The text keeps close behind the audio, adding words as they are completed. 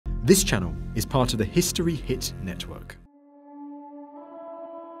This channel is part of the History Hit network.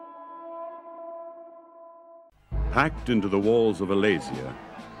 Packed into the walls of Alesia,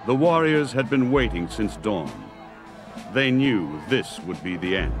 the warriors had been waiting since dawn. They knew this would be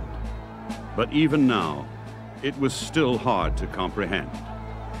the end. But even now, it was still hard to comprehend.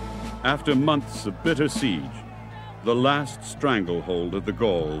 After months of bitter siege, the last stranglehold of the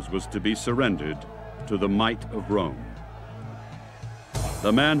Gauls was to be surrendered to the might of Rome.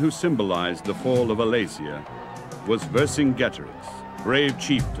 The man who symbolized the fall of Alesia was Vercingetorix, brave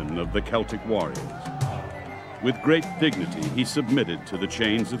chieftain of the Celtic warriors. With great dignity, he submitted to the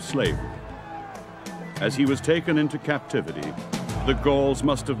chains of slavery. As he was taken into captivity, the Gauls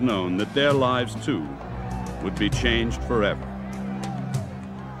must have known that their lives, too, would be changed forever.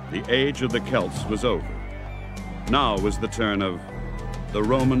 The age of the Celts was over. Now was the turn of the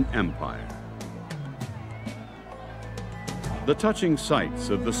Roman Empire. The touching sights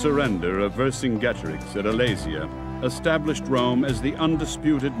of the surrender of Vercingetorix at Alesia established Rome as the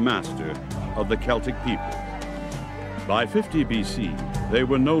undisputed master of the Celtic people. By 50 BC, they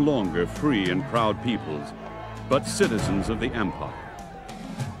were no longer free and proud peoples, but citizens of the empire.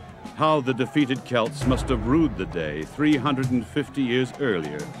 How the defeated Celts must have rued the day 350 years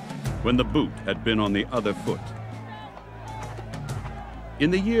earlier, when the boot had been on the other foot. In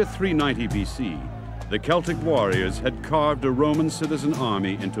the year 390 BC, the Celtic warriors had carved a Roman citizen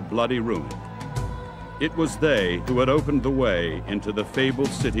army into bloody ruin. It was they who had opened the way into the fabled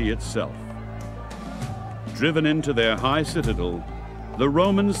city itself. Driven into their high citadel, the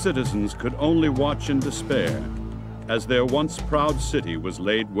Roman citizens could only watch in despair as their once proud city was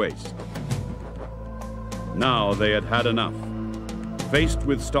laid waste. Now they had had enough. Faced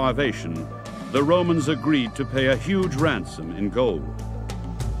with starvation, the Romans agreed to pay a huge ransom in gold.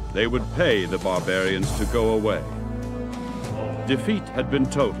 They would pay the barbarians to go away. Defeat had been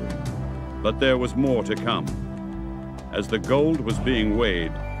total, but there was more to come. As the gold was being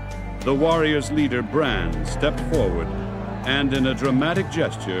weighed, the warriors' leader Bran stepped forward and in a dramatic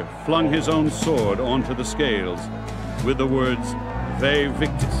gesture flung his own sword onto the scales with the words, "Vae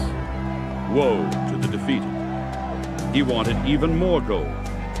victis," woe to the defeated. He wanted even more gold.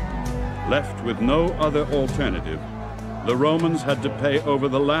 Left with no other alternative, the Romans had to pay over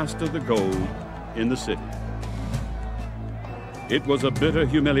the last of the gold in the city. It was a bitter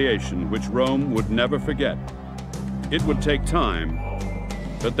humiliation which Rome would never forget. It would take time,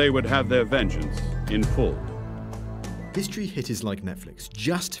 but they would have their vengeance in full. History Hit is like Netflix,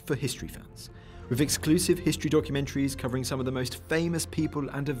 just for history fans, with exclusive history documentaries covering some of the most famous people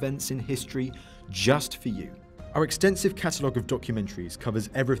and events in history just for you. Our extensive catalogue of documentaries covers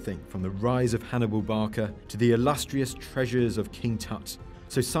everything from the rise of Hannibal Barca to the illustrious treasures of King Tut.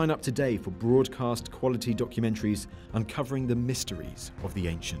 So sign up today for broadcast quality documentaries uncovering the mysteries of the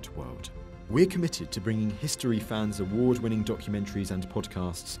ancient world. We're committed to bringing history fans award-winning documentaries and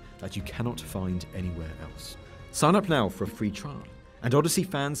podcasts that you cannot find anywhere else. Sign up now for a free trial, and Odyssey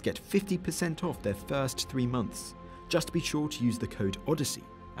fans get 50% off their first 3 months. Just be sure to use the code Odyssey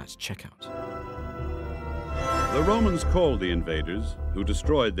at checkout. The Romans called the invaders, who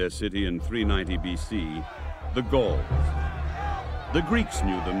destroyed their city in 390 BC, the Gauls. The Greeks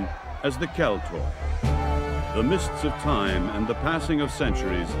knew them as the Celtoi. The mists of time and the passing of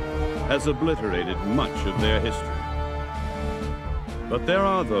centuries has obliterated much of their history. But there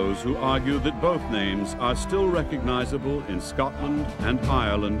are those who argue that both names are still recognizable in Scotland and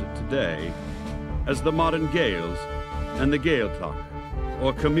Ireland today as the modern Gaels and the Gaeltacht,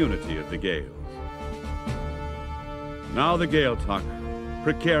 or community of the Gaels. Now the Gaeltacht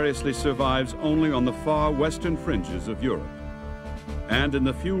precariously survives only on the far western fringes of Europe and in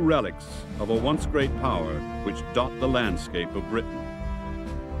the few relics of a once great power which dot the landscape of Britain.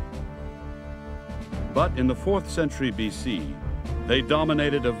 But in the 4th century BC, they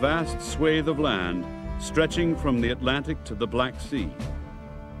dominated a vast swathe of land stretching from the Atlantic to the Black Sea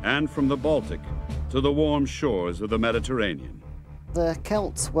and from the Baltic to the warm shores of the Mediterranean. The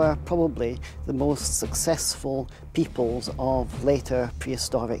Celts were probably the most successful peoples of later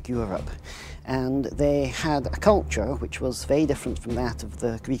prehistoric Europe, and they had a culture which was very different from that of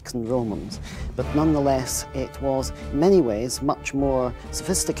the Greeks and Romans, but nonetheless it was in many ways much more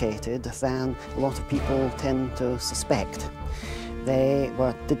sophisticated than a lot of people tend to suspect. They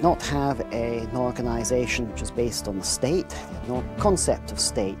did not have an organisation which was based on the state. They had no concept of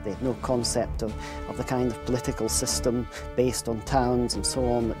state. They had no concept of the kind of political system based on towns and so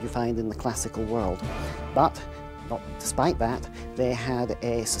on that you find in the classical world. But despite that, they had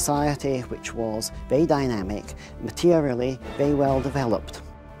a society which was very dynamic, materially very well developed.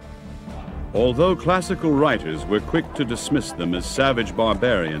 Although classical writers were quick to dismiss them as savage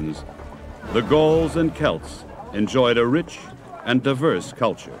barbarians, the Gauls and Celts enjoyed a rich and diverse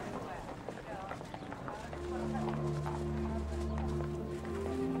culture.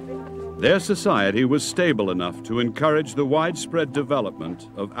 Their society was stable enough to encourage the widespread development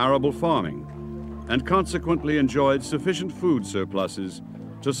of arable farming, and consequently enjoyed sufficient food surpluses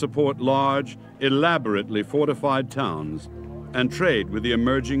to support large, elaborately fortified towns and trade with the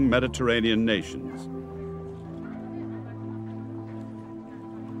emerging Mediterranean nations.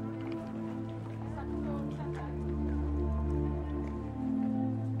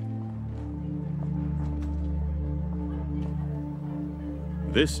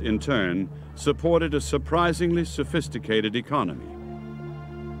 This, in turn, supported a surprisingly sophisticated economy.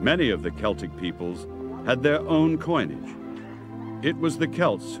 Many of the Celtic peoples had their own coinage. It was the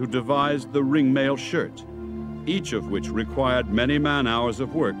Celts who devised the ringmail shirt, each of which required many man-hours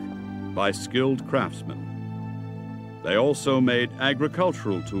of work by skilled craftsmen. They also made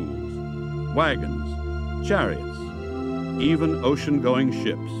agricultural tools, wagons, chariots, even ocean-going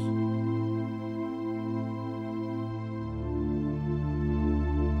ships.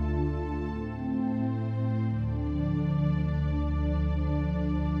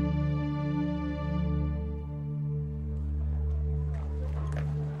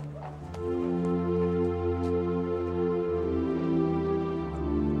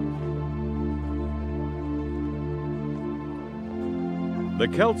 The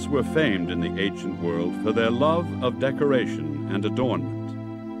Celts were famed in the ancient world for their love of decoration and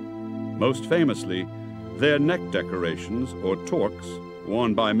adornment. Most famously, their neck decorations, or torques,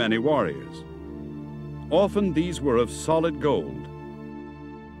 worn by many warriors. Often these were of solid gold.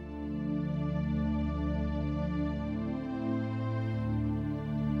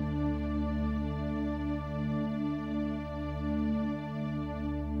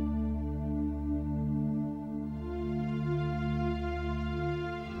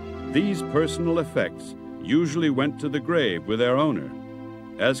 These personal effects usually went to the grave with their owner,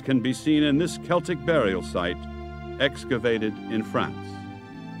 as can be seen in this Celtic burial site excavated in France.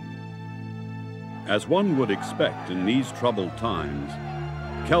 As one would expect in these troubled times,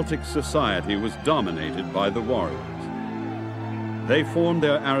 Celtic society was dominated by the warriors. They formed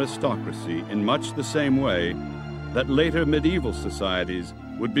their aristocracy in much the same way that later medieval societies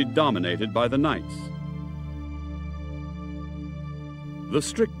would be dominated by the knights. The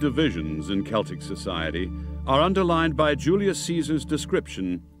strict divisions in Celtic society are underlined by Julius Caesar's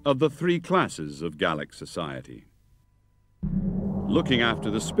description of the three classes of Gallic society. Looking after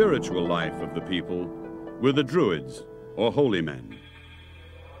the spiritual life of the people were the Druids, or holy men.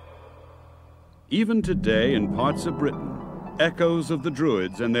 Even today in parts of Britain, echoes of the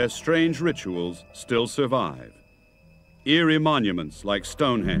Druids and their strange rituals still survive. Eerie monuments like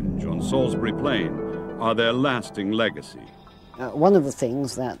Stonehenge on Salisbury Plain are their lasting legacy. One of the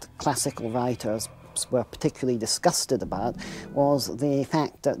things that classical writers were particularly disgusted about was the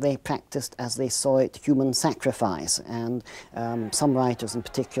fact that they practiced, as they saw it, human sacrifice, and some writers in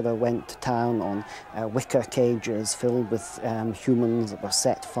particular went to town on wicker cages filled with humans that were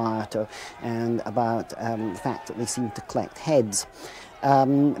set fire to, and about the fact that they seemed to collect heads.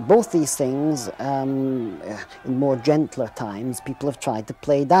 Both these things, in more gentler times, people have tried to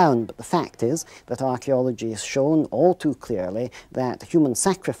play down, but the fact is that archaeology has shown all too clearly that human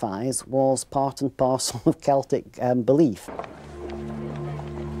sacrifice was part and parcel of Celtic belief.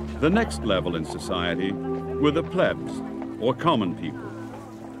 The next level in society were the plebs, or common people.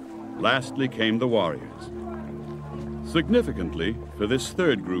 Lastly came the warriors. Significantly, for this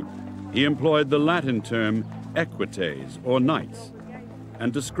third group, he employed the Latin term equites, or knights,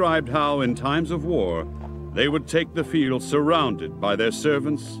 and described how, in times of war, they would take the field surrounded by their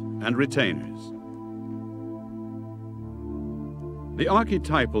servants and retainers. The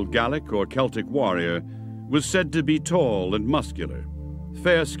archetypal Gallic or Celtic warrior was said to be tall and muscular,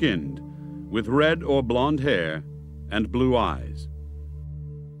 fair-skinned, with red or blonde hair and blue eyes.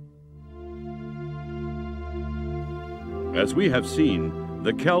 As we have seen,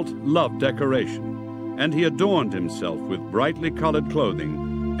 the Celt loved decoration, and he adorned himself with brightly colored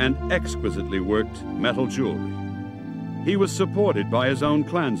clothing and exquisitely worked metal jewelry. He was supported by his own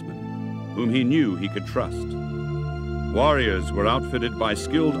clansmen, whom he knew he could trust. Warriors were outfitted by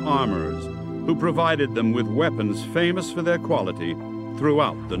skilled armorers who provided them with weapons famous for their quality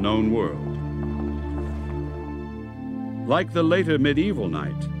throughout the known world. Like the later medieval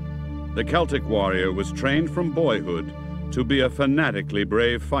knight, the Celtic warrior was trained from boyhood to be a fanatically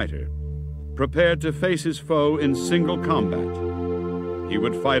brave fighter, prepared to face his foe in single combat. He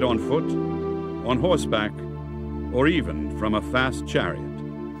would fight on foot, on horseback, or even from a fast chariot.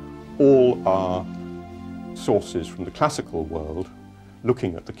 all our sources from the classical world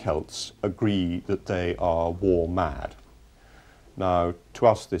looking at the Celts agree that they are war mad. Now, to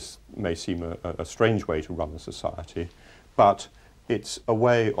us this may seem a strange way to run a society, but it's a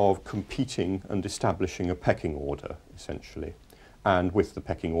way of competing and establishing a pecking order, essentially. And with the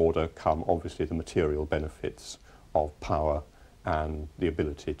pecking order come obviously the material benefits of power and the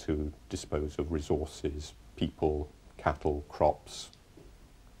ability to dispose of resources, people, cattle, crops,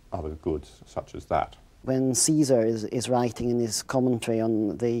 other goods such as that. When Caesar is writing in his commentary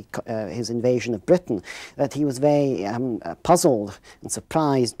on his invasion of Britain, that he was very puzzled and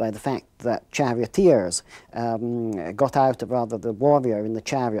surprised by the fact that charioteers got out of, rather the warrior in the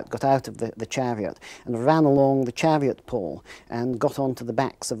chariot, got out of the chariot and ran along the chariot pole and got onto the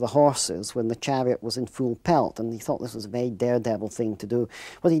backs of the horses when the chariot was in full pelt, and he thought this was a very daredevil thing to do.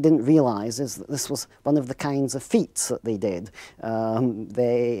 What he didn't realise is that this was one of the kinds of feats that they did.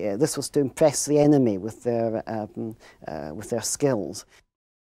 This was to impress the enemy with their skills.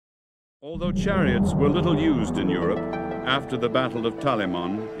 Although chariots were little used in Europe after the Battle of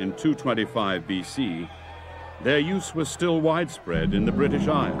Talimon in 225 BC, their use was still widespread in the British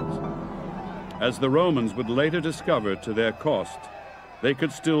Isles. As the Romans would later discover to their cost, they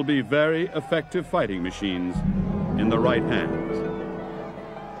could still be very effective fighting machines in the right hands.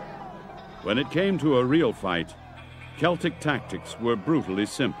 When it came to a real fight, Celtic tactics were brutally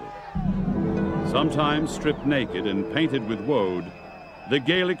simple. Sometimes stripped naked and painted with woad, the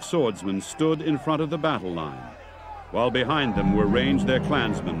Gaelic swordsmen stood in front of the battle line, while behind them were ranged their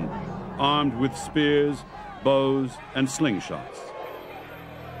clansmen, armed with spears, bows, and slingshots.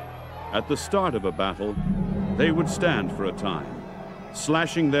 At the start of a battle, they would stand for a time,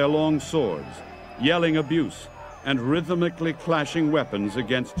 slashing their long swords, yelling abuse, and rhythmically clashing weapons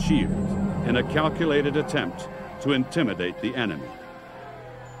against shields in a calculated attempt to intimidate the enemy.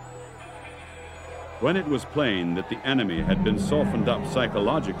 When it was plain that the enemy had been softened up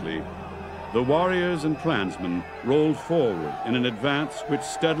psychologically, the warriors and clansmen rolled forward in an advance which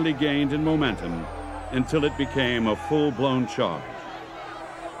steadily gained in momentum until it became a full-blown charge.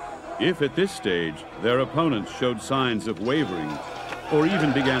 If at this stage their opponents showed signs of wavering or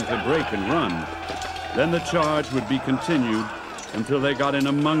even began to break and run, then the charge would be continued until they got in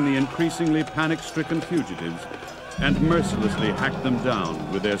among the increasingly panic-stricken fugitives and mercilessly hacked them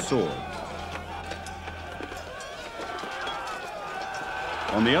down with their swords.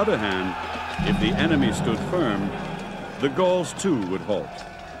 On the other hand, if the enemy stood firm, the Gauls too would halt,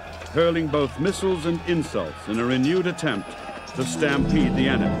 hurling both missiles and insults in a renewed attempt to stampede the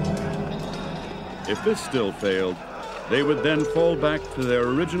enemy. If this still failed, they would then fall back to their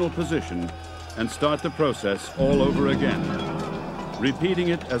original position and start the process all over again, repeating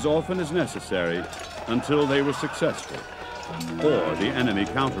it as often as necessary until they were successful, or the enemy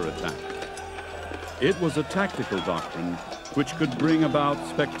counterattacked. It was a tactical doctrine which could bring about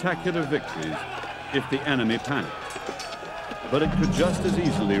spectacular victories if the enemy panicked. But it could just as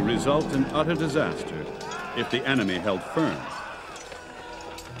easily result in utter disaster if the enemy held firm.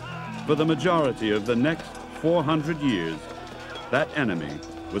 For the majority of the next 400 years, that enemy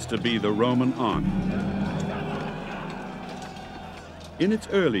was to be the Roman army. In its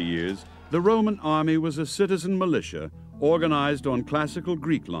early years, the Roman army was a citizen militia organized on classical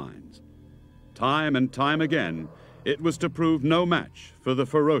Greek lines. Time and time again, it was to prove no match for the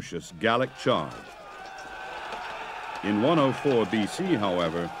ferocious Gallic charge. In 104 BC,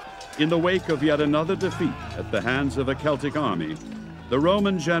 however, in the wake of yet another defeat at the hands of a Celtic army, the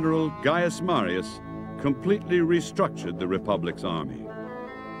Roman general Gaius Marius completely restructured the Republic's army.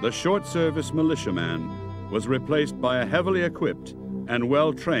 The short-service militiaman was replaced by a heavily equipped and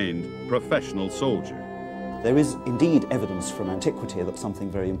well-trained professional soldier. There is indeed evidence from antiquity that something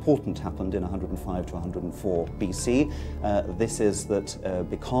very important happened in 105 to 104 BC. This is that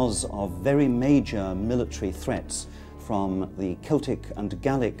because of very major military threats from the Celtic and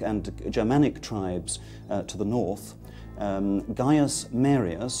Gallic and Germanic tribes to the north, Gaius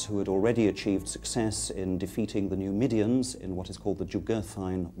Marius, who had already achieved success in defeating the Numidians in what is called the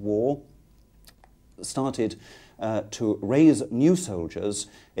Jugurthine War, started to raise new soldiers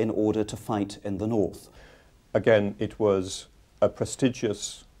in order to fight in the north. Again, it was a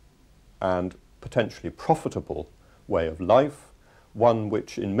prestigious and potentially profitable way of life, one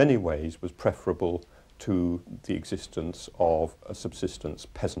which in many ways was preferable to the existence of a subsistence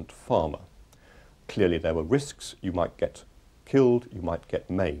peasant farmer. Clearly there were risks. You might get killed, you might get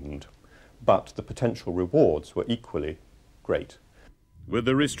maimed, but the potential rewards were equally great. With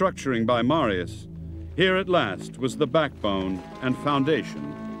the restructuring by Marius, here at last was the backbone and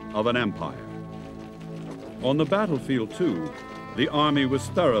foundation of an empire. On the battlefield, too, the army was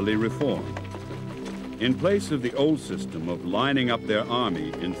thoroughly reformed. In place of the old system of lining up their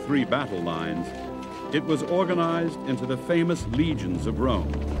army in 3 battle lines, it was organized into the famous legions of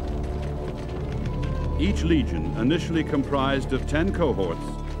Rome. Each legion initially comprised of 10 cohorts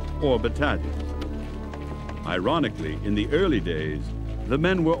or battalions. Ironically, in the early days, the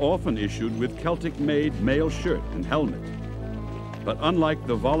men were often issued with Celtic-made mail shirt and helmet. But unlike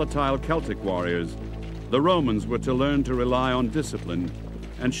the volatile Celtic warriors, the Romans were to learn to rely on discipline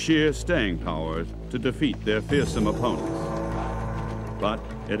and sheer staying power to defeat their fearsome opponents. But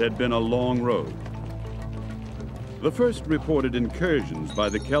it had been a long road. The first reported incursions by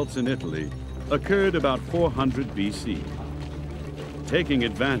the Celts in Italy occurred about 400 BC. Taking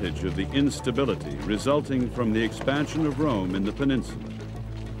advantage of the instability resulting from the expansion of Rome in the peninsula.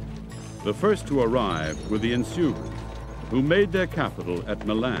 The first to arrive were the Insurgents, who made their capital at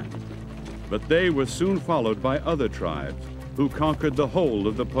Milan, but they were soon followed by other tribes who conquered the whole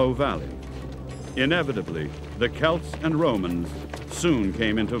of the Po Valley. Inevitably, the Celts and Romans soon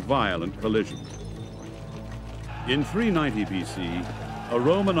came into violent collision. In 390 BC, a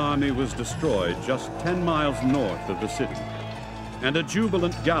Roman army was destroyed just 10 miles north of the city, and a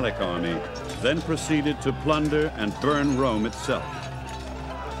jubilant Gallic army then proceeded to plunder and burn Rome itself.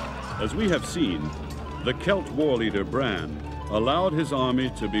 As we have seen, the Celt war leader Bran allowed his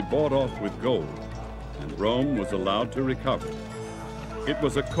army to be bought off with gold, and Rome was allowed to recover. It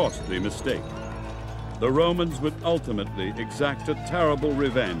was a costly mistake. The Romans would ultimately exact a terrible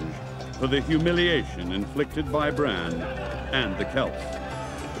revenge for the humiliation inflicted by Bran and the Celts.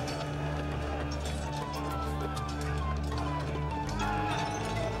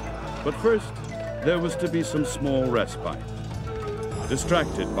 But first, there was to be some small respite.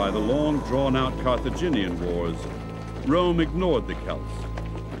 Distracted by the long drawn-out Carthaginian wars, Rome ignored the Celts.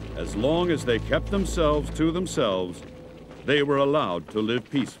 As long as they kept themselves to themselves, they were allowed to live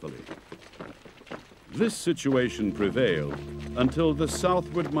peacefully. This situation prevailed until the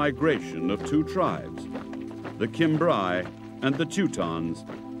southward migration of 2 tribes, the Cimbri and the Teutons,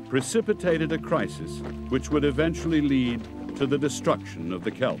 precipitated a crisis which would eventually lead to the destruction of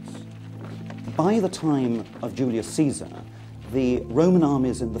the Celts. By the time of Julius Caesar, the Roman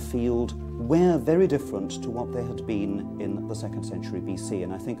armies in the field were very different to what they had been in the 2nd century BC.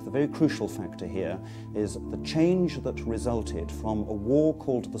 And I think the very crucial factor here is the change that resulted from a war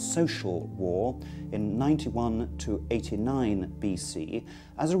called the Social War in 91 to 89 BC,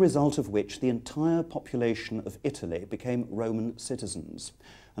 as a result of which the entire population of Italy became Roman citizens.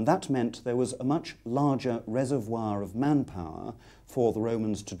 And that meant there was a much larger reservoir of manpower for the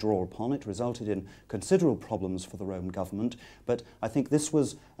Romans to draw upon. It resulted in considerable problems for the Roman government, but I think this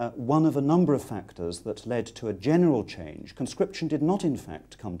was one of a number of factors that led to a general change. Conscription did not, in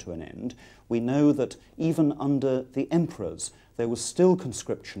fact, come to an end. We know that even under the emperors, there was still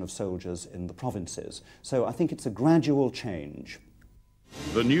conscription of soldiers in the provinces. So I think it's a gradual change.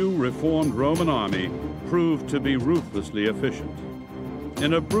 The new reformed Roman army proved to be ruthlessly efficient.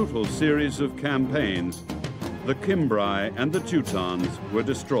 In a brutal series of campaigns, the Cimbri and the Teutons were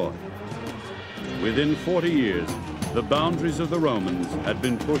destroyed. Within 40 years, the boundaries of the Romans had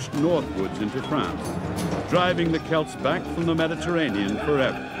been pushed northwards into France, driving the Celts back from the Mediterranean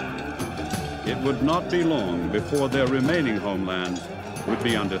forever. It would not be long before their remaining homelands would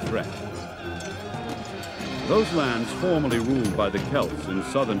be under threat. Those lands formerly ruled by the Celts in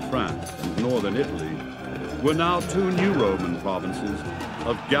southern France and northern Italy were now 2 new Roman provinces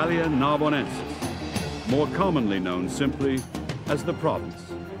of Gallia Narbonensis, more commonly known simply as the province,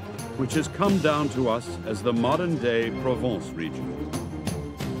 which has come down to us as the modern-day Provence region.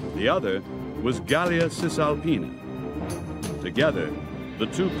 The other was Gallia Cisalpina. Together, the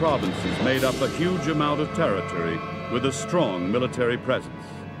 2 provinces made up a huge amount of territory with a strong military presence.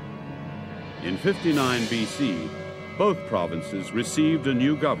 In 59 BC, both provinces received a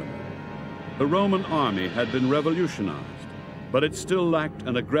new governor. The Roman army had been revolutionized, but it still lacked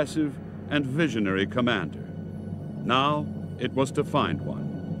an aggressive and visionary commander. Now it was to find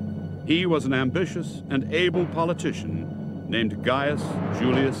one. He was an ambitious and able politician named Gaius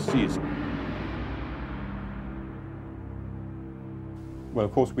Julius Caesar. Well,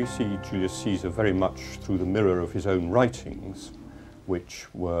 of course, we see Julius Caesar very much through the mirror of his own writings, which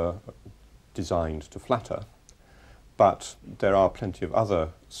were designed to flatter. But there are plenty of other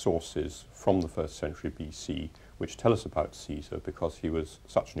sources from the 1st century BC which tell us about Caesar because he was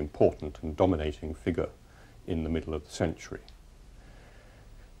such an important and dominating figure in the middle of the century.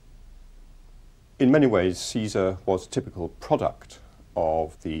 In many ways, Caesar was a typical product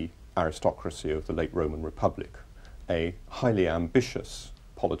of the aristocracy of the late Roman Republic, a highly ambitious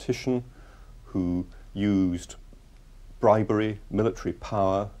politician who used bribery, military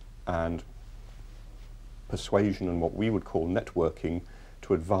power, and persuasion and what we would call networking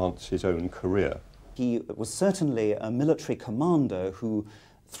to advance his own career. He was certainly a military commander who,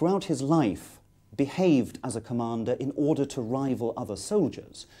 throughout his life, behaved as a commander in order to rival other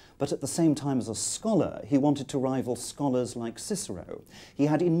soldiers. But at the same time, as a scholar, he wanted to rival scholars like Cicero. He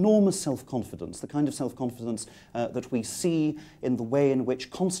had enormous self-confidence, the kind of self-confidence that we see in the way in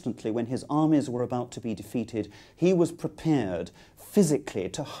which constantly, when his armies were about to be defeated, he was prepared physically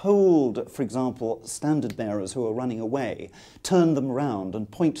to hold, for example, standard bearers who were running away, turn them round and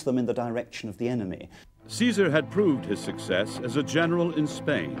point them in the direction of the enemy. Caesar had proved his success as a general in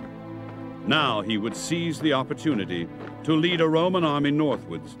Spain. Now he would seize the opportunity to lead a Roman army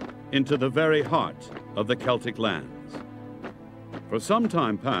northwards into the very heart of the Celtic lands. For some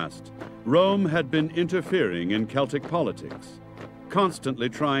time past, Rome had been interfering in Celtic politics, constantly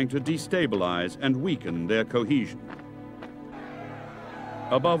trying to destabilize and weaken their cohesion.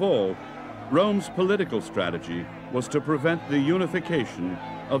 Above all, Rome's political strategy was to prevent the unification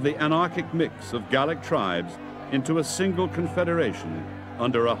of the anarchic mix of Gallic tribes into a single confederation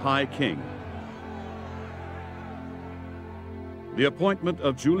under a high king. The appointment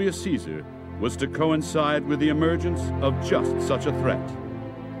of Julius Caesar was to coincide with the emergence of just such a threat.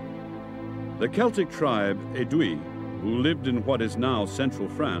 The Celtic tribe Aedui, who lived in what is now central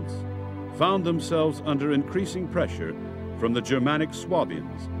France, found themselves under increasing pressure from the Germanic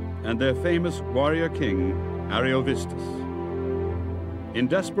Swabians and their famous warrior king Ariovistus. In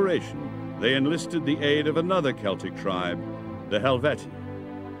desperation, they enlisted the aid of another Celtic tribe, the Helvetii.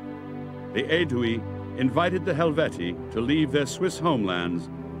 The Aedui invited the Helvetii to leave their Swiss homelands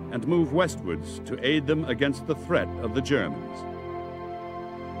and move westwards to aid them against the threat of the Germans.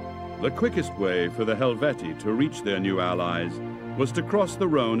 The quickest way for the Helvetii to reach their new allies was to cross the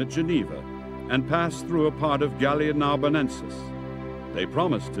Rhone at Geneva and pass through a part of Gallia Narbonensis. They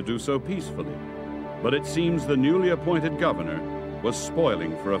promised to do so peacefully, but it seems the newly appointed governor was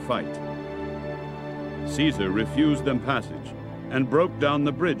spoiling for a fight. Caesar refused them passage and broke down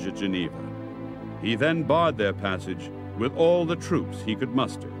the bridge at Geneva. He then barred their passage with all the troops he could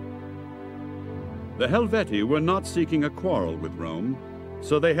muster. The Helvetii were not seeking a quarrel with Rome,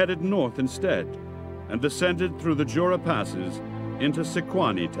 so they headed north instead and descended through the Jura passes into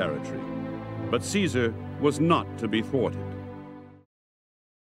Sequani territory. But Caesar was not to be thwarted.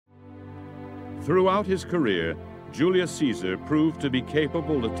 Throughout his career, Julius Caesar proved to be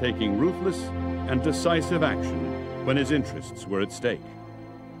capable of taking ruthless and decisive action when his interests were at stake.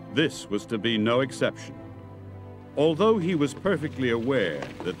 This was to be no exception. Although he was perfectly aware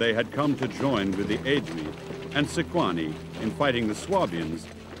that they had come to join with the Aedui and Sequani in fighting the Swabians,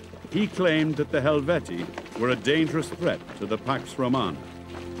 he claimed that the Helvetii were a dangerous threat to the Pax Romana.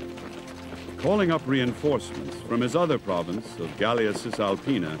 Calling up reinforcements from his other province of Gallia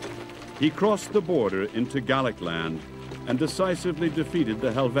Cisalpina, he crossed the border into Gallic land and decisively defeated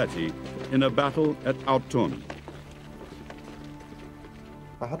the Helvetii in a battle at Autun.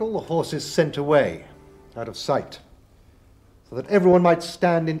 I had all the horses sent away, out of sight, so that everyone might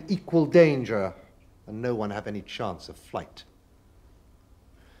stand in equal danger and no one have any chance of flight.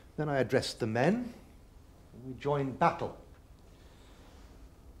 Then I addressed the men, and we joined battle.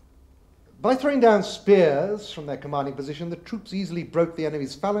 By throwing down spears from their commanding position, the troops easily broke the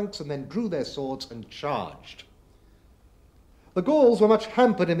enemy's phalanx and then drew their swords and charged. The Gauls were much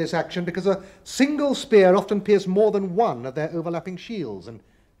hampered in this action because a single spear often pierced more than one of their overlapping shields and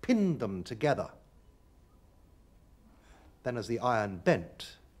pinned them together. Then as the iron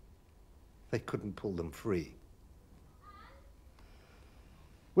bent, they couldn't pull them free.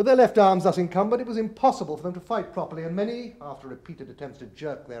 With their left arms thus encumbered, it was impossible for them to fight properly, and many, after repeated attempts to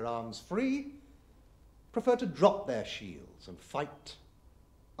jerk their arms free, preferred to drop their shields and fight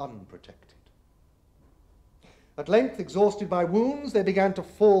unprotected. At length, exhausted by wounds, they began to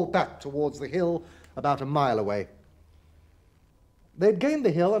fall back towards the hill about a mile away. They had gained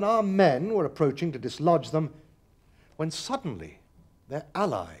the hill, and our men were approaching to dislodge them, when suddenly their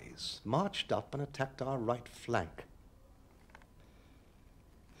allies marched up and attacked our right flank.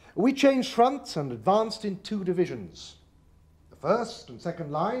 We changed fronts and advanced in two divisions. The first and second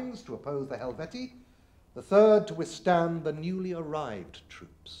lines to oppose the Helvetii, the third to withstand the newly arrived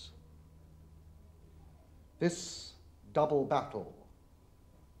troops. This double battle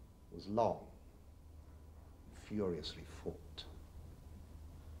was long, furiously fought.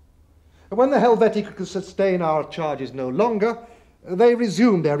 And when the Helvetii could sustain our charges no longer, they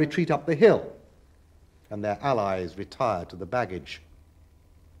resumed their retreat up the hill, and their allies retired to the baggage.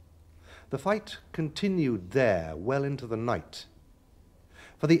 The fight continued there well into the night,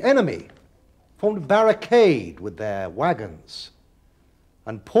 for the enemy, formed a barricade with their wagons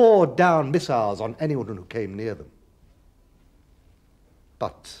and poured down missiles on anyone who came near them.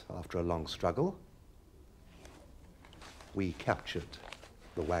 But after a long struggle, we captured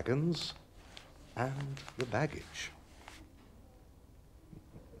the wagons and the baggage.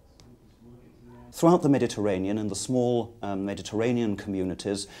 Throughout the Mediterranean, in the small Mediterranean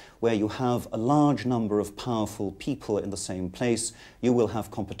communities, where you have a large number of powerful people in the same place, you will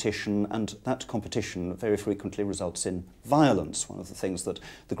have competition, and that competition very frequently results in violence. One of the things that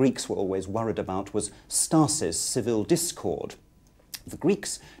the Greeks were always worried about was stasis, civil discord. The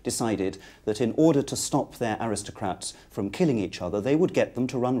Greeks decided that in order to stop their aristocrats from killing each other, they would get them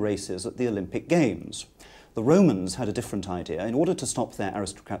to run races at the Olympic Games. The Romans had a different idea. In order to stop their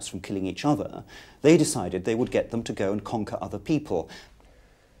aristocrats from killing each other, they decided they would get them to go and conquer other people.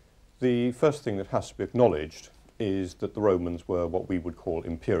 The first thing that has to be acknowledged is that the Romans were what we would call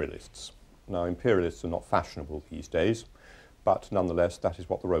imperialists. Now, imperialists are not fashionable these days, but nonetheless, that is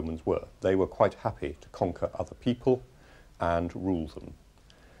what the Romans were. They were quite happy to conquer other people and rule them.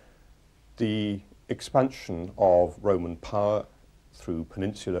 The expansion of Roman power through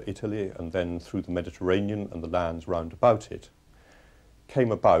peninsular Italy and then through the Mediterranean and the lands round about it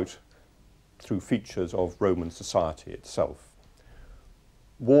came about through features of Roman society itself.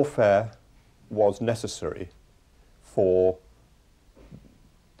 Warfare was necessary for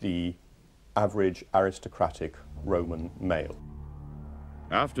the average aristocratic Roman male.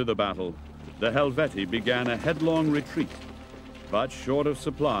 After the battle, the Helvetii began a headlong retreat, but short of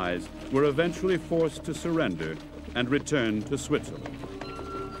supplies, were eventually forced to surrender and return to Switzerland.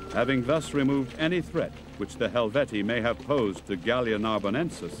 Having thus removed any threat which the Helvetii may have posed to Gallia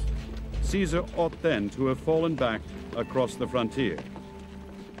Narbonensis, Caesar ought then to have fallen back across the frontier.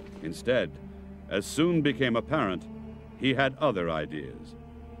 Instead, as soon became apparent, he had other ideas.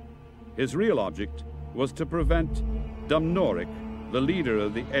 His real object was to prevent Dumnorix, the leader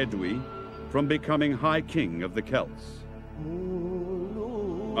of the Aedui, from becoming High King of the Celts.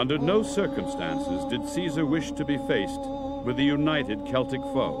 Under no circumstances did Caesar wish to be faced with a united Celtic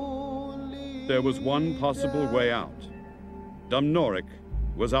foe. There was one possible way out. Dumnorix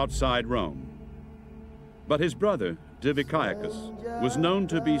was outside Rome. But his brother, Diviciacus, was known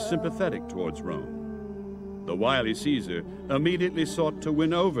to be sympathetic towards Rome. The wily Caesar immediately sought to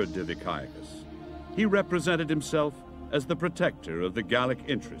win over Diviciacus. He represented himself as the protector of the Gallic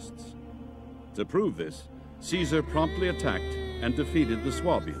interests. To prove this, Caesar promptly attacked and defeated the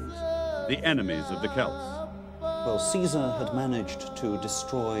Swabians, the enemies of the Celts. Well, Caesar had managed to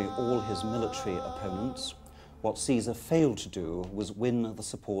destroy all his military opponents. What Caesar failed to do was win the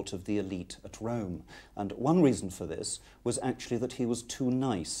support of the elite at Rome. And one reason for this was actually that he was too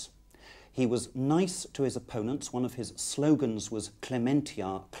nice. He was nice to his opponents. One of his slogans was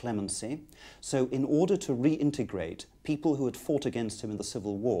Clementia, clemency. So in order to reintegrate people who had fought against him in the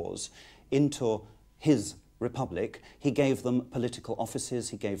civil wars into his republic, he gave them political offices,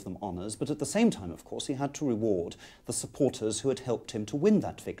 he gave them honours, but at the same time, of course, he had to reward the supporters who had helped him to win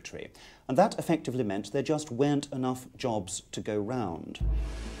that victory. And that effectively meant there just weren't enough jobs to go round.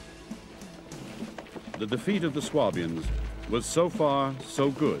 The defeat of the Swabians was so far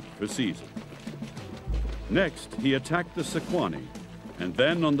so good for Caesar. Next, he attacked the Sequani, and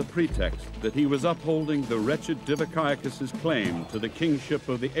then on the pretext that he was upholding the wretched Diviciacus's claim to the kingship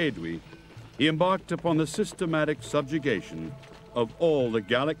of the Aedui, he embarked upon the systematic subjugation of all the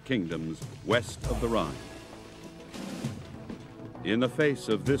Gallic kingdoms west of the Rhine. In the face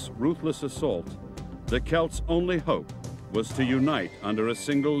of this ruthless assault, the Celts' only hope was to unite under a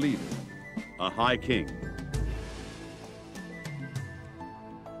single leader, a high king.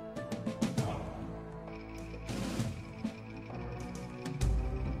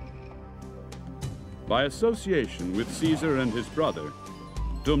 By association with Caesar and his brother,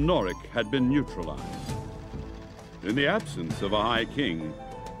 Dumnorix had been neutralized. In the absence of a high king,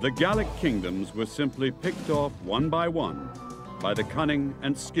 the Gallic kingdoms were simply picked off one by the cunning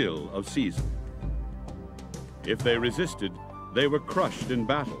and skill of Caesar. If they resisted, they were crushed in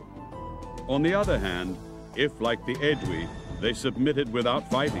battle. On the other hand, if, like the Aedui, they submitted without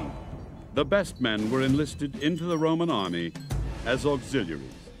fighting, the best men were enlisted into the Roman army as auxiliaries.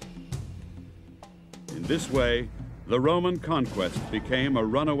 In this way, the Roman conquest became a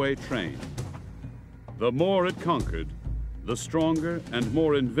runaway train. The more it conquered, the stronger and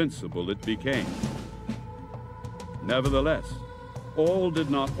more invincible it became. Nevertheless, all did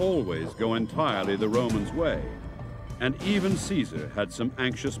not always go entirely the Romans' way, and even Caesar had some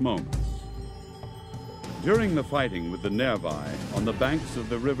anxious moments. During the fighting with the Nervii on the banks of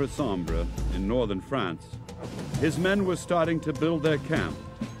the River Sambre in northern France, his men were starting to build their camp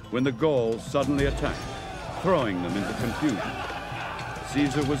when the Gauls suddenly attacked, throwing them into confusion.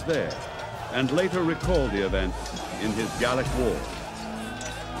 Caesar was there, and later recalled the events in his Gallic Wars.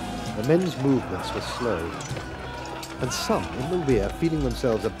 The men's movements were slow, and some in the rear, feeling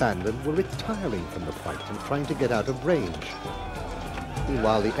themselves abandoned, were retiring from the fight and trying to get out of range.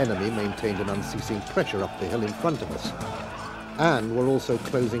 Meanwhile, the enemy maintained an unceasing pressure up the hill in front of us, and were also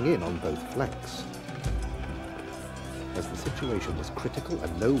closing in on both flanks. As the situation was critical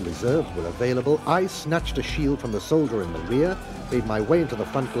and no reserves were available, I snatched a shield from the soldier in the rear, made my way into the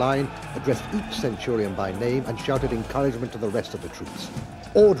front line, addressed each centurion by name, and shouted encouragement to the rest of the troops,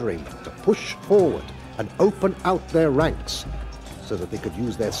 ordering them to push forward and open out their ranks so that they could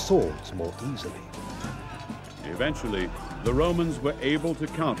use their swords more easily. Eventually, the Romans were able to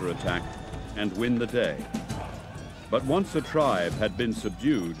counterattack and win the day. But once a tribe had been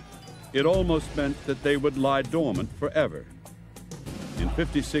subdued, it almost meant that they would lie dormant forever. In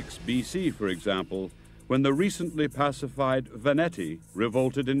 56 BC, for example, when the recently pacified Veneti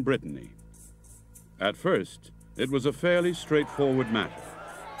revolted in Brittany. At first, it was a fairly straightforward matter.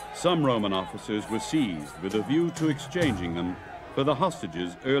 Some Roman officers were seized with a view to exchanging them for the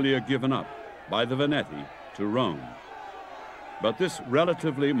hostages earlier given up by the Veneti to Rome. But this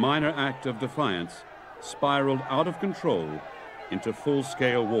relatively minor act of defiance spiraled out of control into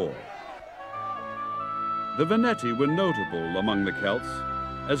full-scale war. The Veneti were notable among the Celts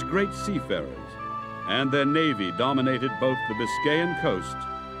as great seafarers, and their navy dominated both the Biscayan coast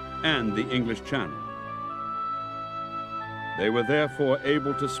and the English Channel. They were therefore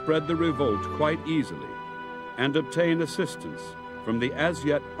able to spread the revolt quite easily and obtain assistance from the as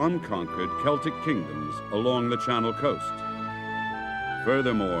yet unconquered Celtic kingdoms along the Channel coast.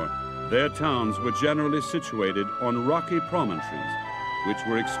 Furthermore, their towns were generally situated on rocky promontories, which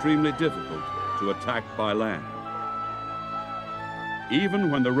were extremely difficult to attack by land.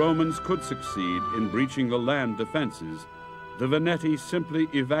 Even when the Romans could succeed in breaching the land defenses, the Veneti simply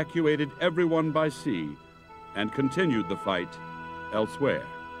evacuated everyone by sea and continued the fight elsewhere.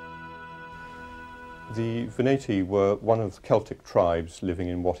 The Veneti were one of the Celtic tribes living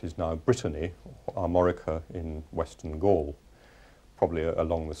in what is now Brittany, Armorica in western Gaul, probably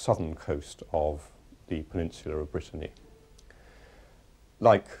along the southern coast of the peninsula of Brittany.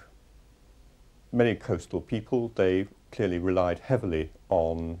 Like many coastal people, they clearly relied heavily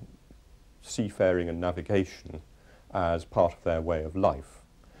on seafaring and navigation as part of their way of life.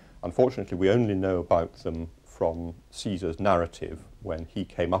 Unfortunately, we only know about them from Caesar's narrative when he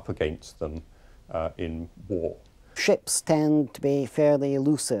came up against them in war. Ships tend to be fairly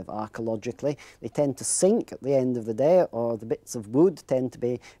elusive archaeologically. They tend to sink at the end of the day, or the bits of wood tend to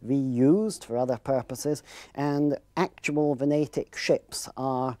be reused for other purposes, and actual Venetic ships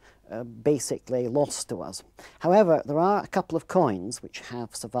are basically lost to us. However, there are a couple of coins which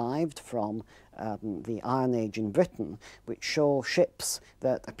have survived from the Iron Age in Britain, which show ships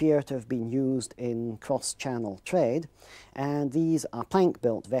that appear to have been used in cross-channel trade, and these are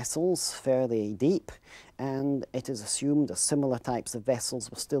plank-built vessels, fairly deep, and it is assumed that similar types of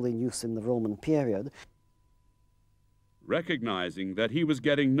vessels were still in use in the Roman period. Recognizing that he was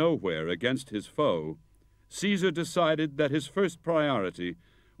getting nowhere against his foe, Caesar decided that his first priority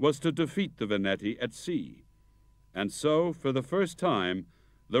was to defeat the Veneti at sea. And so, for the first time,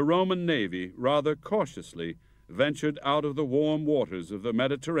 the Roman navy rather cautiously ventured out of the warm waters of the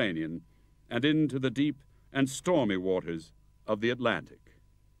Mediterranean and into the deep and stormy waters of the Atlantic.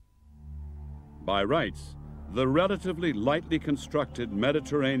 By rights, the relatively lightly constructed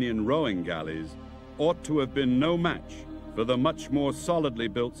Mediterranean rowing galleys ought to have been no match for the much more solidly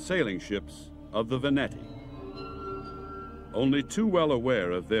built sailing ships of the Veneti. Only too well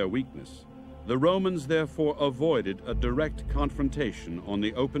aware of their weakness, the Romans therefore avoided a direct confrontation on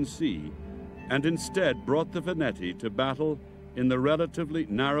the open sea and instead brought the Veneti to battle in the relatively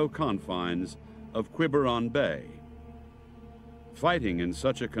narrow confines of Quiberon Bay. Fighting in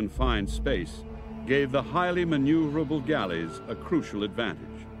such a confined space gave the highly maneuverable galleys a crucial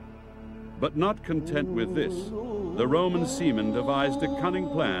advantage. But not content with this, the Roman seamen devised a cunning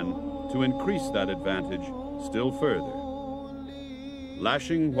plan to increase that advantage still further.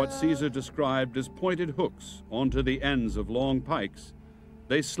 Lashing what Caesar described as pointed hooks onto the ends of long pikes,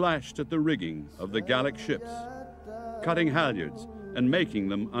 they slashed at the rigging of the Gallic ships, cutting halyards and making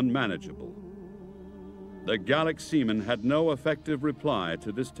them unmanageable. The Gallic seamen had no effective reply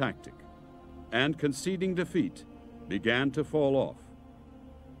to this tactic, and conceding defeat, began to fall off.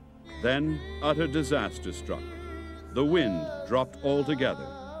 Then utter disaster struck. The wind dropped altogether.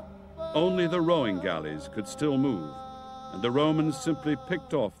 Only the rowing galleys could still move, and the Romans simply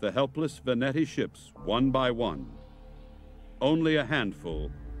picked off the helpless Veneti ships one by one. Only a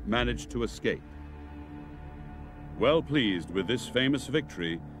handful managed to escape. Well pleased with this famous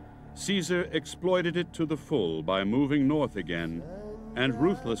victory, Caesar exploited it to the full by moving north again and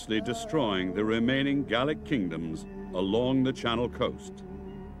ruthlessly destroying the remaining Gallic kingdoms along the Channel coast.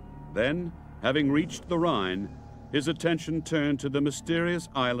 Then, having reached the Rhine, his attention turned to the mysterious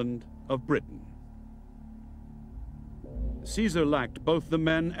island of Britain. Caesar lacked both the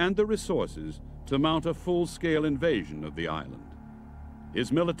men and the resources to mount a full-scale invasion of the island.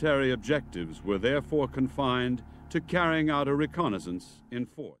 His military objectives were therefore confined to carrying out a reconnaissance in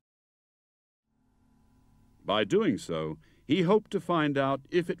force. By doing so, he hoped to find out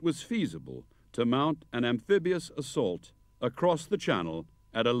if it was feasible to mount an amphibious assault across the Channel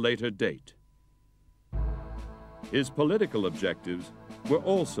at a later date. His political objectives were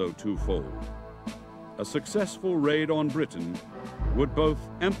also twofold. A successful raid on Britain would both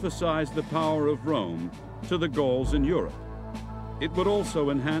emphasize the power of Rome to the Gauls in Europe. It would also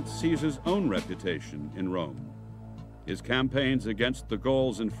enhance Caesar's own reputation in Rome. His campaigns against the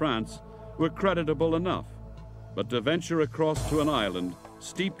Gauls in France were creditable enough, but to venture across to an island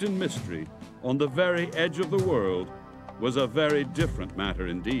steeped in mystery on the very edge of the world was a very different matter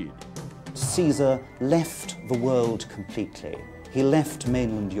indeed. Caesar left the world completely. He left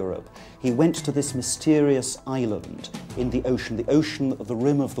mainland Europe. He went to this mysterious island in the ocean of the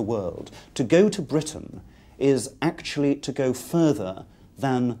rim of the world. To go to Britain is actually to go further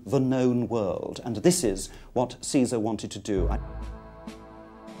than the known world, and this is what Caesar wanted to do.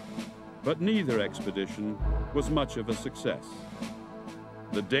 But neither expedition was much of a success.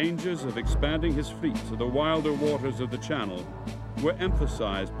 The dangers of expanding his fleet to the wilder waters of the Channel were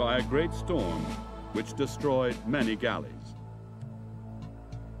emphasized by a great storm which destroyed many galleys.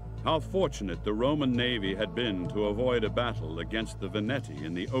 How fortunate the Roman navy had been to avoid a battle against the Veneti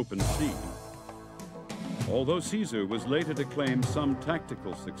in the open sea. Although Caesar was later to claim some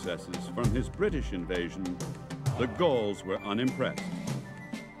tactical successes from his British invasion, the Gauls were unimpressed.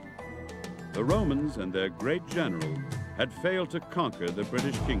 The Romans and their great general had failed to conquer the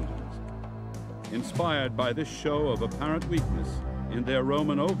British kingdoms. Inspired by this show of apparent weakness in their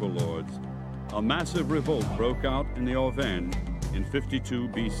Roman overlords, a massive revolt broke out in the Auvergne in 52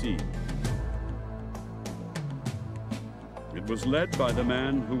 BC. It was led by the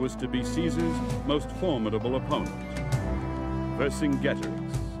man who was to be Caesar's most formidable opponent, Vercingetorix.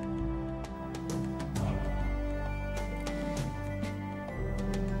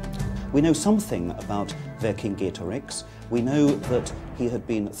 We know something about Vercingetorix. We know that he had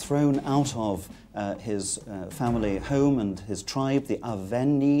been thrown out of his family home and his tribe, the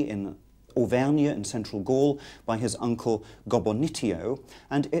Arverni in Auvergne in central Gaul, by his uncle Gobonitio,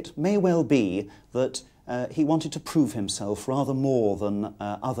 and it may well be that he wanted to prove himself rather more than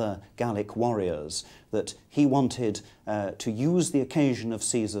other Gallic warriors, that he wanted to use the occasion of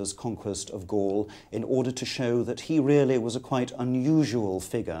Caesar's conquest of Gaul in order to show that he really was a quite unusual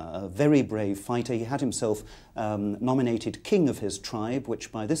figure, a very brave fighter. He had himself nominated king of his tribe,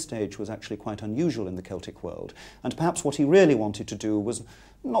 which by this stage was actually quite unusual in the Celtic world. And perhaps what he really wanted to do was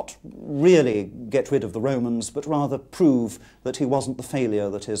not really get rid of the Romans, but rather prove that he wasn't the failure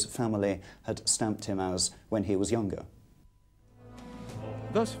that his family had stamped him as when he was younger.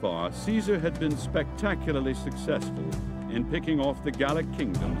 Thus far, Caesar had been spectacularly successful in picking off the Gallic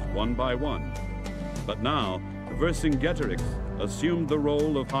kingdoms one by one. But now, Vercingetorix assumed the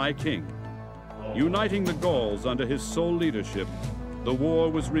role of High King. Uniting the Gauls under his sole leadership, the war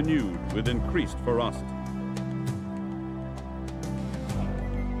was renewed with increased ferocity.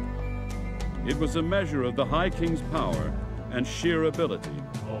 It was a measure of the High King's power and sheer ability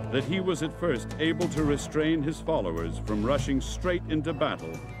that he was at first able to restrain his followers from rushing straight into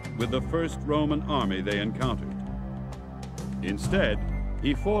battle with the first Roman army they encountered. Instead,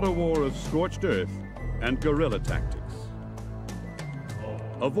 he fought a war of scorched earth and guerrilla tactics.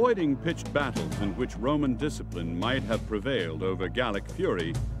 Avoiding pitched battles in which Roman discipline might have prevailed over Gallic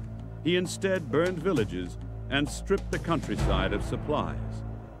fury, he instead burned villages and stripped the countryside of supplies,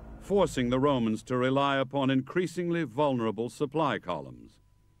 forcing the Romans to rely upon increasingly vulnerable supply columns.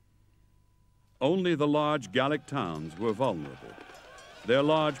 Only the large Gallic towns were vulnerable. Their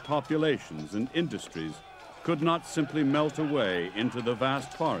large populations and industries could not simply melt away into the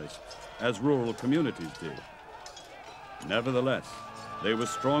vast forests as rural communities did. Nevertheless, they were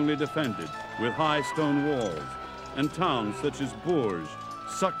strongly defended with high stone walls, and towns such as Bourges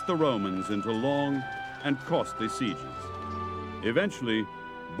sucked the Romans into long and costly sieges. Eventually,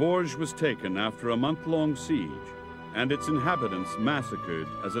 Bourges was taken after a month-long siege, and its inhabitants massacred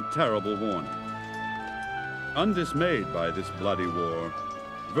as a terrible warning. Undismayed by this bloody war,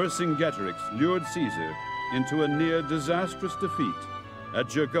 Vercingetorix lured Caesar into a near disastrous defeat at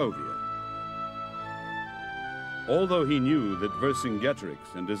Gergovia. Although he knew that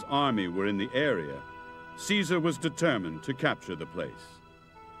Vercingetorix and his army were in the area, Caesar was determined to capture the place.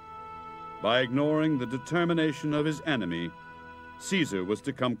 By ignoring the determination of his enemy, Caesar was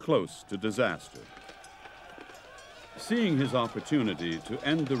to come close to disaster. Seeing his opportunity to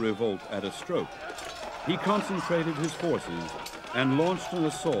end the revolt at a stroke, he concentrated his forces and launched an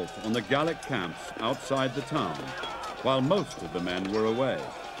assault on the Gallic camps outside the town, while most of the men were away.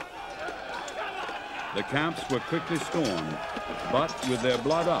 The camps were quickly stormed, but with their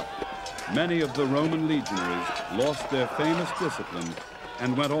blood up, many of the Roman legionaries lost their famous discipline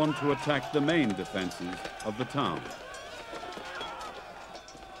and went on to attack the main defenses of the town.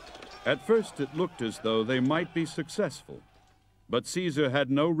 At first it looked as though they might be successful, but Caesar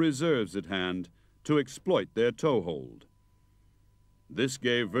had no reserves at hand to exploit their toehold. This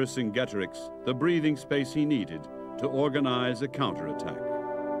gave Vercingetorix the breathing space he needed to organize a counterattack.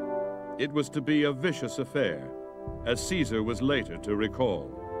 It was to be a vicious affair, as Caesar was later to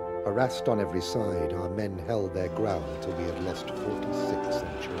recall. Harassed on every side, our men held their ground till we had lost 46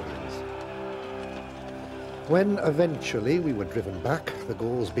 centurions. When eventually we were driven back, the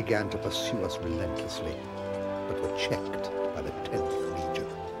Gauls began to pursue us relentlessly, but were checked by the 10th Legion.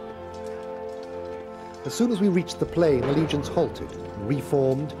 As soon as we reached the plain, the legions halted and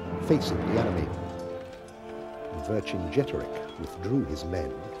reformed, facing the enemy. Vercingetorix withdrew his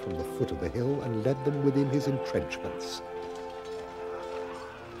men from the foot of the hill and led them within his entrenchments.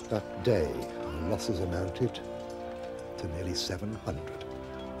 That day, our losses amounted to nearly 700.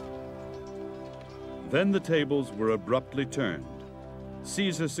 Then the tables were abruptly turned.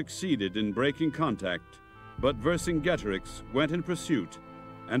 Caesar succeeded in breaking contact, but Vercingetorix went in pursuit,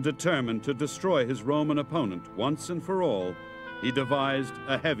 and determined to destroy his Roman opponent once and for all, he devised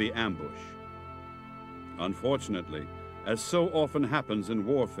a heavy ambush. Unfortunately, as so often happens in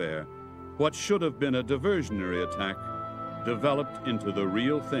warfare, what should have been a diversionary attack developed into the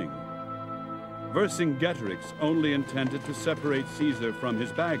real thing. Vercingetorix only intended to separate Caesar from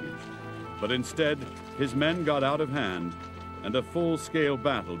his baggage, but instead his men got out of hand, and a full-scale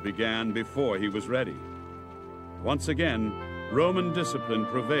battle began before he was ready. Once again, Roman discipline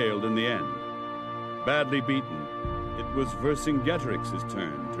prevailed in the end. Badly beaten, it was Vercingetorix's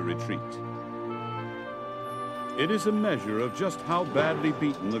turn to retreat. It is a measure of just how badly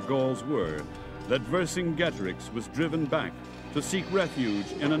beaten the Gauls were that Vercingetorix was driven back to seek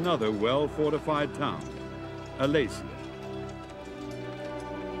refuge in another well-fortified town, Alesia.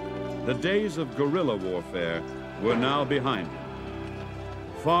 The days of guerrilla warfare were now behind him.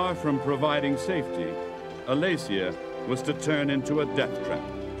 Far from providing safety, Alesia was to turn into a death trap.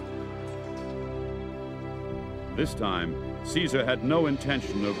 This time, Caesar had no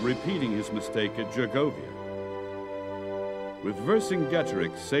intention of repeating his mistake at Gergovia. With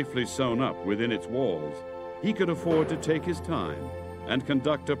Vercingetorix safely sewn up within its walls, he could afford to take his time and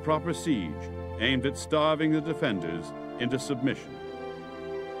conduct a proper siege aimed at starving the defenders into submission.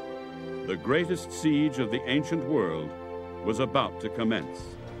 The greatest siege of the ancient world was about to commence.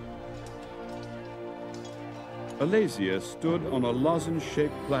 Alesia stood on a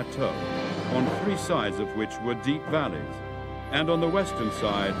lozenge-shaped plateau, on three sides of which were deep valleys, and on the western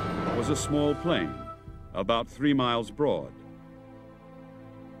side was a small plain, about 3 miles broad.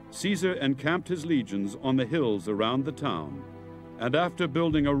 Caesar encamped his legions on the hills around the town, and after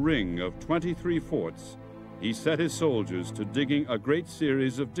building a ring of 23 forts, he set his soldiers to digging a great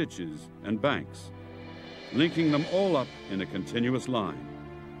series of ditches and banks, linking them all up in a continuous line.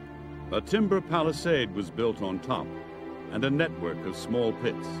 A timber palisade was built on top, and a network of small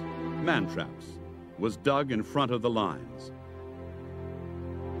pits, man-traps, was dug in front of the lines.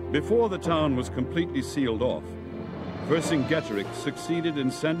 Before the town was completely sealed off, Vercingetorix succeeded in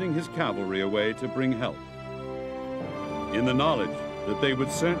sending his cavalry away to bring help. In the knowledge that they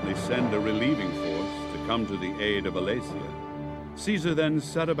would certainly send a relieving force to come to the aid of Alesia, Caesar then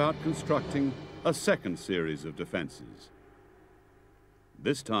set about constructing a second series of defenses.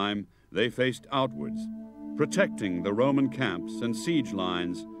 This time, they faced outwards, protecting the Roman camps and siege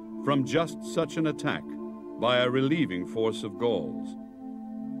lines from just such an attack by a relieving force of Gauls.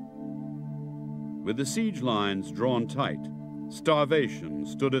 With the siege lines drawn tight, starvation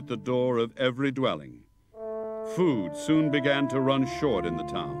stood at the door of every dwelling. Food soon began to run short in the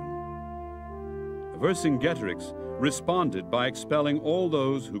town. Vercingetorix responded by expelling all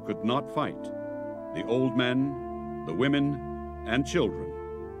those who could not fight, the old men, the women, and children.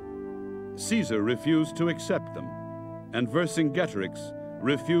 Caesar refused to accept them, and Vercingetorix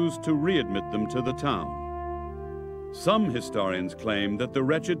refused to readmit them to the town. Some historians claim that the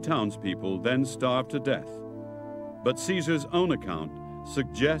wretched townspeople then starved to death, but Caesar's own account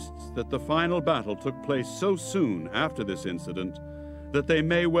suggests that the final battle took place so soon after this incident that they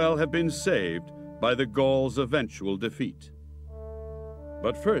may well have been saved by the Gauls' eventual defeat.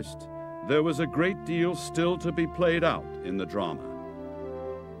 But first, there was a great deal still to be played out in the drama.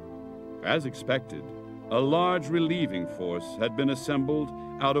 As expected, a large relieving force had been assembled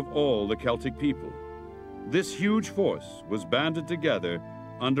out of all the Celtic people. This huge force was banded together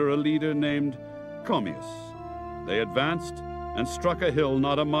under a leader named Commius. They advanced and struck a hill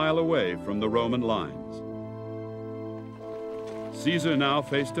not a mile away from the Roman lines. Caesar now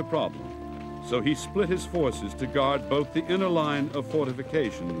faced a problem, so he split his forces to guard both the inner line of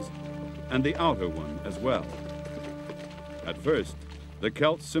fortifications and the outer one as well. At first, the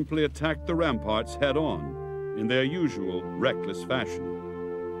Celts simply attacked the ramparts head-on in their usual reckless fashion.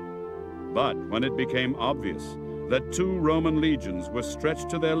 But when it became obvious that 2 Roman legions were stretched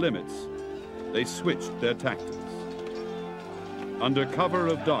to their limits, they switched their tactics. Under cover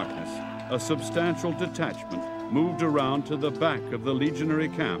of darkness, a substantial detachment moved around to the back of the legionary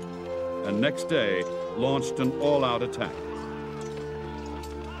camp and next day launched an all-out attack.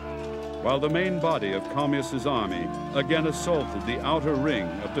 While the main body of Commius's army again assaulted the outer ring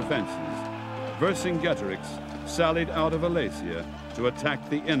of defenses, Vercingetorix sallied out of Alesia to attack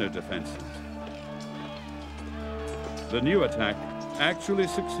the inner defenses. The new attack actually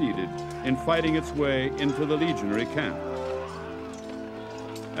succeeded in fighting its way into the legionary camp.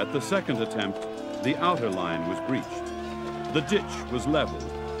 At the second attempt, the outer line was breached. The ditch was leveled,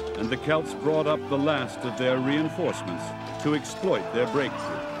 and the Celts brought up the last of their reinforcements to exploit their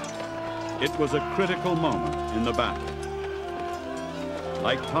breakthrough. It was a critical moment in the battle.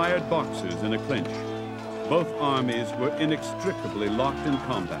 Like tired boxers in a clinch, both armies were inextricably locked in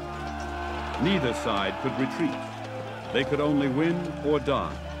combat. Neither side could retreat. They could only win or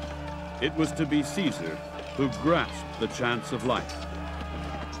die. It was to be Caesar who grasped the chance of life.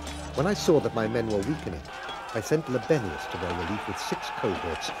 When I saw that my men were weakening, I sent Labienus to their relief with 6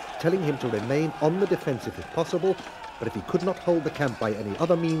 cohorts, telling him to remain on the defensive if possible, but if he could not hold the camp by any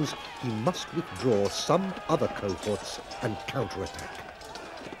other means, he must withdraw some other cohorts and counterattack.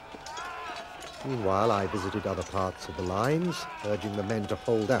 Meanwhile, I visited other parts of the lines, urging the men to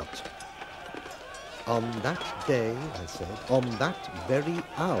hold out. On that day, I said, on that very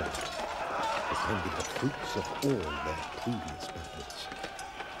hour, depended the fruits of all their previous battles.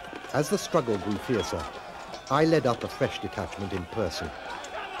 As the struggle grew fiercer, I led up a fresh detachment in person.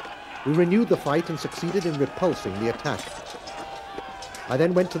 We renewed the fight and succeeded in repulsing the attack. I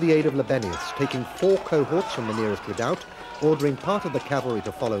then went to the aid of Labienus, taking 4 cohorts from the nearest redoubt, ordering part of the cavalry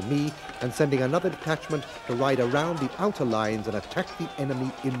to follow me, and sending another detachment to ride around the outer lines and attack the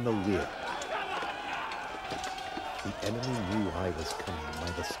enemy in the rear. The enemy knew I was coming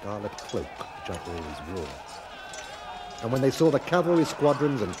by the scarlet cloak which I always wore. And when they saw the cavalry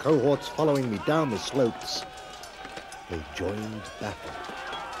squadrons and cohorts following me down the slopes, they joined battle.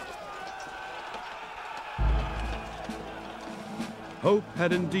 Hope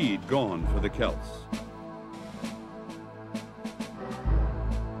had indeed gone for the Celts.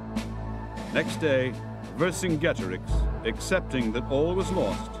 Next day, Vercingetorix, accepting that all was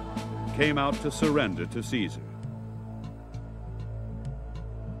lost, came out to surrender to Caesar.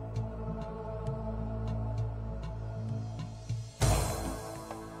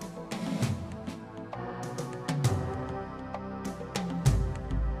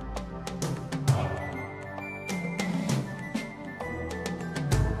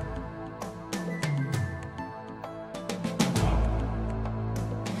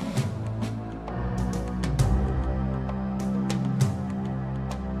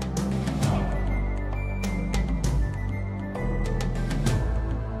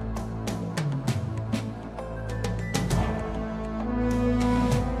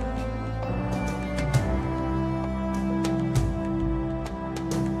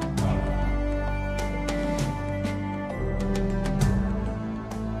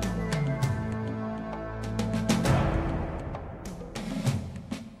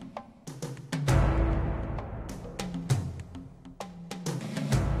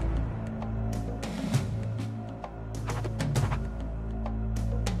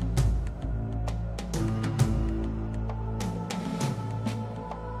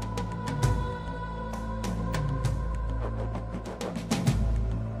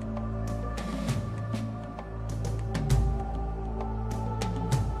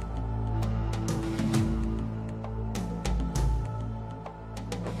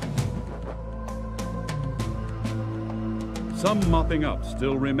 Some mopping up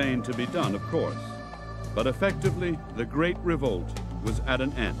still remained to be done, of course, but effectively the Great Revolt was at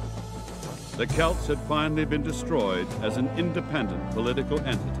an end. The Celts had finally been destroyed as an independent political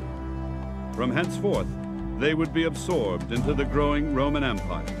entity. From henceforth, they would be absorbed into the growing Roman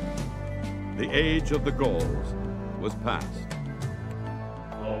Empire. The age of the Gauls was past.